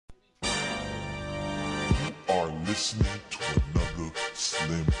listening to another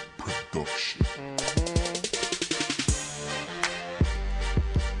Slim production.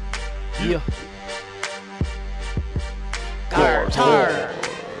 Yeah. Guitar.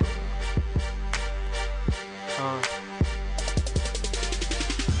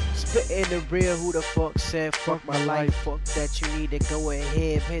 Spitting the real, who the fuck said fuck my life? Fuck that, you need to go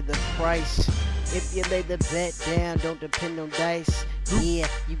ahead, pay the price. If you lay the bet down, don't depend on dice. Yeah,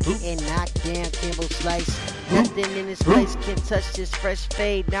 you getting knocked down, Campbell Slice. Nothing in this place can touch this fresh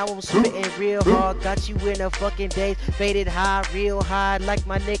fade. Now I'm spitting real hard, got you in a fucking daze. Faded high, real high, like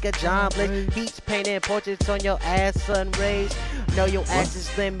my nigga John Blake. Beats painting portraits on your ass, sun rays. Know your ass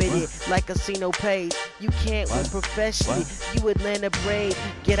is limited, like casino pays. You can't win professionally, you would land a braid.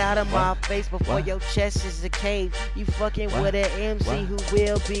 Get out of my face before your chest is a cave. You fucking with an MC who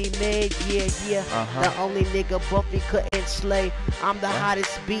will be made, yeah. The only nigga Buffy couldn't slay. I'm the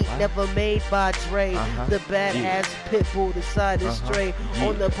hottest beat never made by Dre. The badass pitbull decided to stray.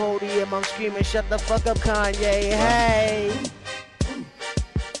 On the podium I'm screaming, shut the fuck up Kanye, hey.